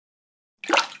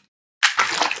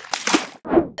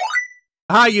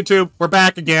Hi, YouTube. We're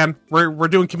back again. We're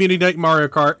doing Community Mario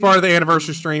Kart, part of the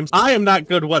anniversary streams. I am not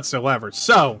good whatsoever.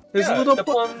 So, there's a little...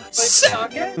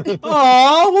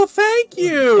 Oh, well, thank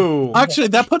you. Actually,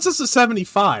 that puts us at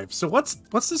 75. So what's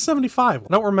the 75? I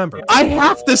don't remember. I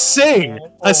have to sing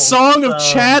a song of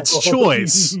Chat's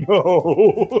choice.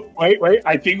 No. Wait.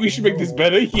 I think we should make this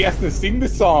better. He has to sing the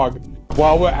song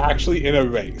while we're actually in a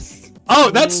race. Oh,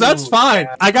 that's fine.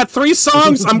 I got 3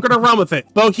 songs. I'm gonna run with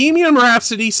it. Bohemian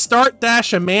Rhapsody, Start,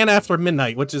 Dash, and Man After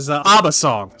Midnight, which is an ABBA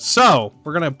song. So,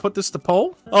 we're gonna put this to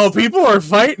poll. Oh, people are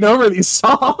fighting over these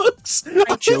songs.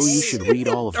 Joe, you should read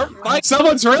all of them.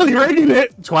 Someone's really reading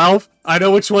it. 12. I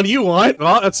know which one you want.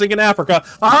 Well, let's sing in Africa.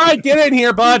 All right, get in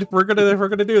here, bud. We're gonna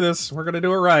do this. We're gonna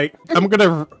do it right. I'm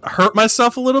gonna hurt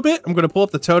myself a little bit. I'm gonna pull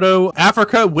up the Toto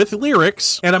Africa with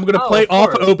lyrics, and I'm gonna play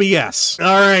off OBS.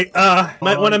 All right.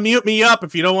 Might want to mute me up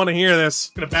if you don't want to hear this.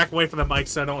 I'm gonna back away from the mic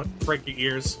so I don't break your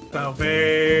ears.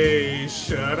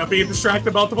 Salvation. I'm being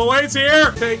distracted multiple ways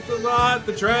here. Take the lot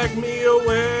to drag me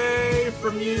away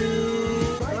from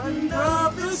you. I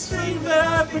love this thing that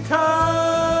I've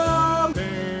become.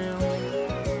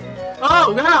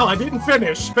 Oh, no, I didn't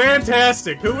finish.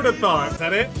 Fantastic. Who would have thought? Is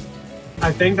that it?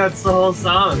 I think that's the whole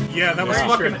song. Yeah, that was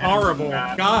fucking horrible.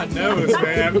 God knows,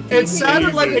 man. It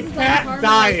sounded like a cat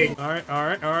dying. All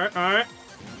right.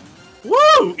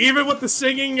 Woo! Even with the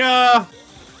singing,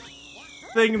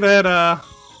 thing that,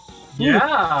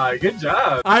 Yeah, good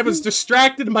job. I was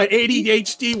distracted. My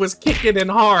ADHD was kicking in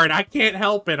hard. I can't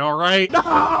help it, all right? No!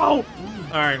 All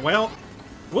right, well,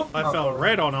 whoop, I fell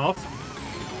right on off.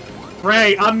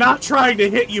 Ray, I'm not trying to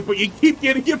hit you, but you keep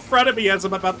getting in front of me as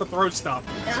I'm about to throw stuff.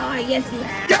 Oh, yes, you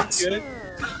have. Yes!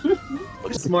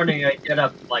 This morning I get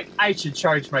up like, I should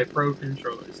charge my Pro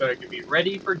Controller so I can be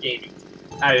ready for gaming.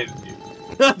 I didn't do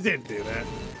that. I didn't do that. No.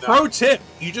 Pro tip,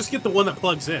 you just get the one that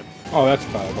plugs in. Oh, that's a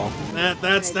fireball.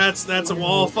 That's a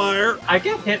wall fire. I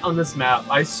get hit on this map,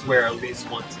 I swear, at least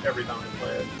once every time I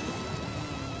play it.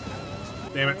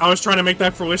 Damn it, I was trying to make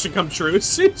that fruition come true as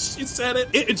soon as you said it.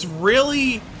 It's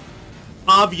really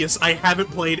obvious I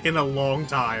haven't played in a long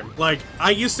time. Like,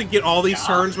 I used to get all these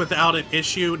turns without an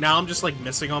issue. Now I'm just, like,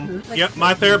 missing them. Yep,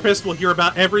 my therapist will hear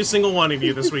about every single one of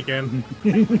you this weekend.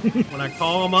 When I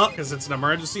call them up, because it's an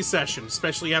emergency session,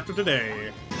 especially after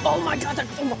today. Oh my god,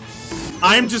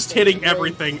 I'm just hitting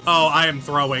everything. Oh, I am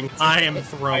throwing.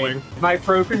 My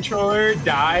Pro Controller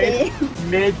died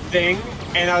mid-thing,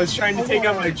 and I was trying to take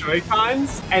out my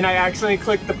Joy-Cons, and I accidentally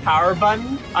clicked the power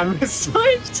button on the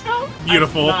Switch.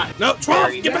 Beautiful. No,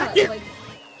 12, get back here! Like,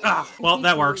 well,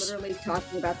 that works. Literally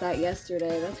talking about that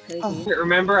yesterday. That's crazy. Oh,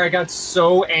 remember, I got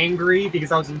so angry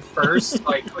because I was in first,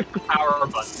 like, clicked the power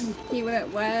button. He went,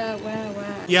 wow.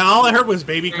 Yeah, all I heard was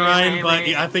baby crying, but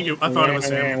yeah, I thought it was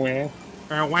him.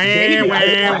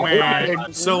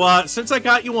 So, since I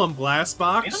got you on Blast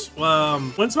Box,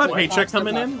 when's my paycheck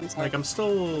coming in? Like, I'm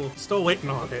still waiting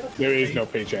on it. There is no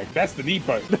paycheck. That's the neat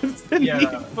part. That's the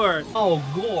neat part. Oh,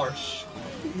 gosh.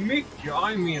 Mick,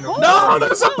 I mean... No,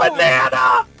 there's a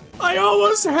banana! I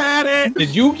almost had it!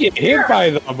 Did you get hit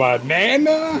by the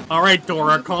banana? Alright,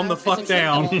 Dora, calm the fuck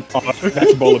down. Oh,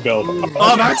 that's a bowl of bill.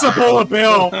 Oh, that's a bowl of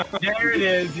bill! There it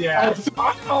is, yeah.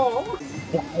 Oh.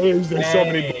 Why is there so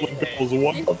many bowl of bills?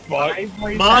 What the fuck?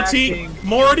 Monty,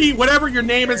 Morty, whatever your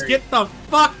name is, get the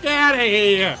fuck out of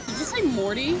here! Did you say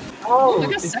Morty? Oh, I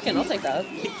got a second, I'll take that.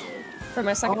 For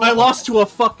my second I lost to a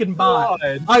fucking bot.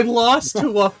 I lost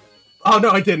to a... Oh,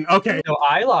 no, I didn't. Okay. No,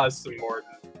 I lost to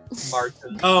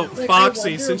Martin. Oh, Like,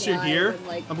 Foxy, I since you're wonder here, why,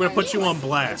 like, I'm gonna put you on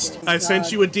blast. I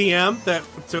sent you a DM that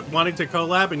wanting to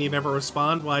collab and you never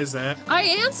respond. Why is that? I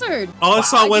answered! All I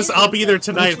saw was I'll be there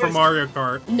tonight for Mario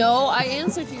Kart. No, I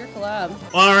answered to your collab.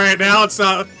 Alright, now it's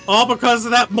all because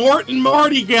of that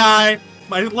Morty guy.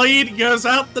 My lead goes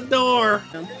out the door.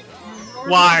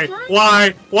 Why?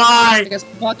 I guess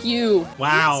fuck you.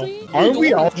 Wow. Aren't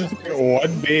we all just like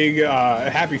one big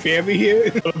happy family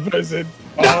here? Person.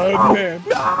 Oh, man.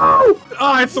 No! Oh,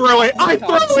 I threw it! I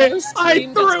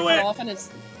threw it!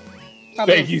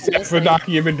 Thank you, Seth, for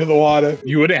knocking him into the water.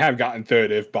 You wouldn't have gotten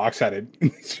third if Box had it.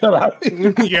 Shut up.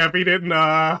 Yeah, if he didn't,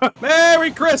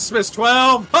 Merry Christmas,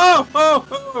 12! Ho, ho,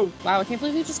 ho! Wow, I can't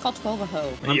believe you just called 12 a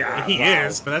hoe. Yeah, he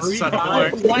is, but that's not the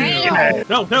point.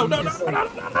 Wow!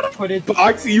 No.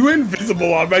 Box, you were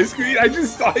invisible on my screen. I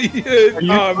just saw you.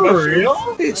 For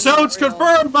real? So it's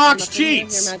confirmed Box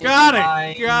cheats. Got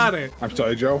it. I'm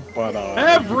sorry, Joe, but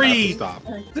every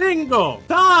single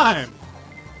time.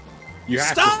 You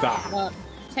have to stop.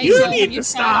 Hey, You Joe, need have to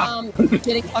stop.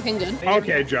 Getting fucking good.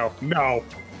 Okay, Joe. No.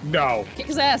 Kick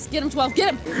his ass. Get him, 12.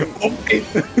 Get him. Okay.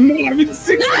 No, I'm in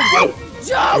 6. No!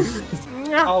 Joe!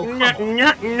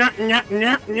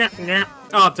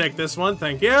 I'll take this one,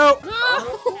 thank you.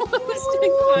 Oh,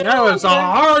 That was a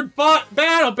hard-fought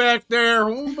battle back there.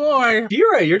 Oh boy.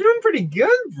 Kira, you're doing pretty good,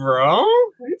 bro.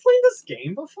 Have you played this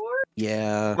game before?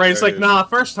 Yeah. Ray's like, nah,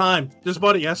 first time. Just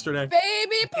bought it yesterday.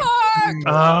 Baby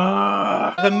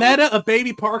Park! The meta of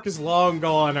Baby Park is long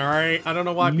gone, alright? I don't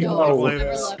know why people want to play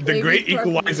this. The great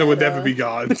equalizer would never be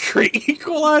gone. The great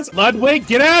equalizer? Ludwig,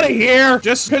 get out of here!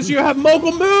 Just because you have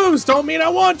mogul moves don't mean I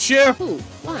want you! Ooh,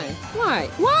 why? Why?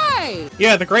 Why?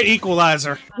 Yeah, the great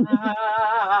equalizer.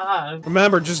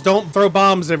 Remember, just don't throw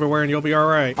bombs everywhere and you'll be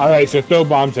alright. Alright, so throw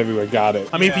bombs everywhere. Got it.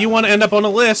 I mean, if you want to end up on a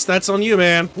list, that's on you,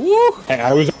 man. Woo! Hey,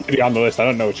 I was already on the list. I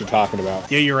don't know what you're talking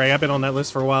about. Yeah, you're right. I've been on that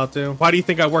list for a while, too. Why do you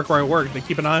think I work where I work? They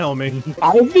keep an eye on me.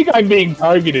 I think I'm being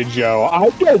targeted, Joe. I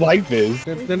don't like this.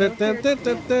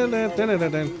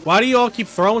 Why do you all keep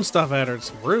throwing stuff at her?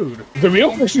 It's rude. The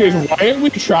real question is, why aren't we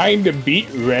trying to beat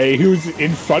Ray, who's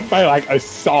in front by like a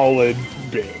solid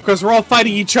bit? Because we're all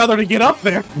fighting each other to get up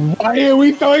there. Why are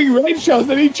we throwing red shells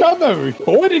at each other?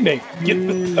 Coordinate. Get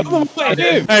the hell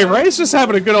in. Hey, Ray's just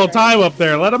having a good old time up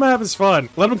there. Let him have his fun.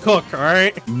 Let him cook, all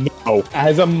right? No.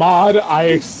 As a mod,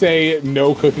 I say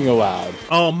no cooking allowed.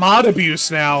 Oh, mod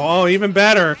abuse now. Oh, even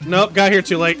better. Nope, got here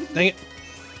too late. Dang it.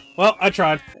 Well, I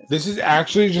tried. This is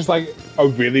actually just like a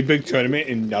really big tournament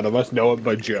and none of us know it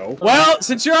but Joe. Well,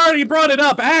 since you already brought it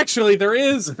up, actually, there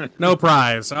is no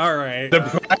prize. All right. The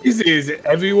prize is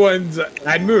everyone's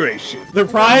admiration. The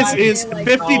prize is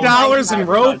 $50 in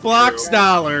Roblox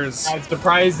dollars. The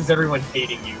prize is everyone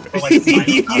hating you.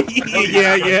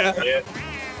 Yeah.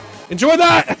 Enjoy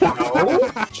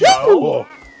that. Joe?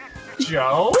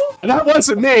 Joe? That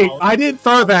wasn't me. I didn't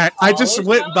throw that. I just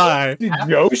went by. Did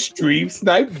Joe stream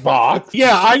snipe box?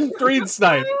 Yeah, I'm stream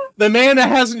snipe. The man that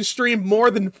hasn't streamed more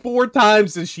than 4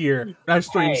 times this year. I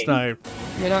stream snipe.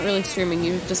 You're not really streaming,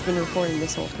 you've just been recording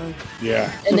this whole time.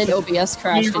 Yeah. And then OBS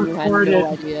crashed and you had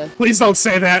no idea. Please don't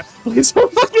say that. Please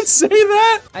don't fucking say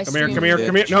that. I Come here.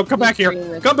 streamed- No, come back here.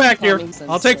 with Come back here. Cummings and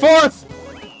I'll take stuff. 4th.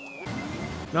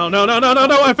 No,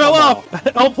 I fell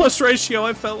off. L plus ratio,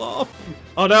 I fell off.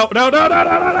 Oh,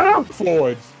 no.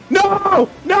 Forwards.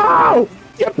 No!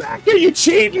 Get back here, you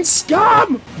cheating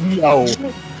scum! No.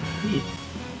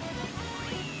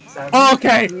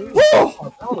 Okay.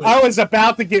 Woo! I was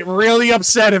about to get really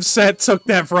upset if Set took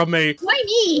that from me. Why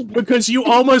me? Because you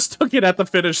almost took it at the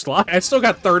finish line. I still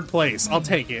got 3rd place. I'll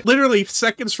take it. Literally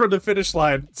seconds from the finish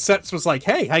line, Sets was like,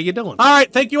 hey, how you doing? All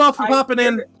right, thank you all for popping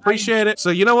in. Appreciate it. So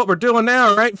you know what we're doing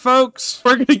now, right, folks?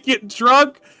 We're gonna get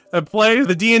drunk and play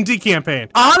the D&D campaign.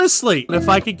 Honestly, if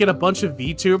I could get a bunch of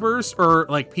VTubers or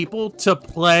like people to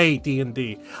play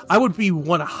D&D, I would be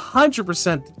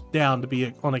 100% down to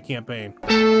be on a campaign.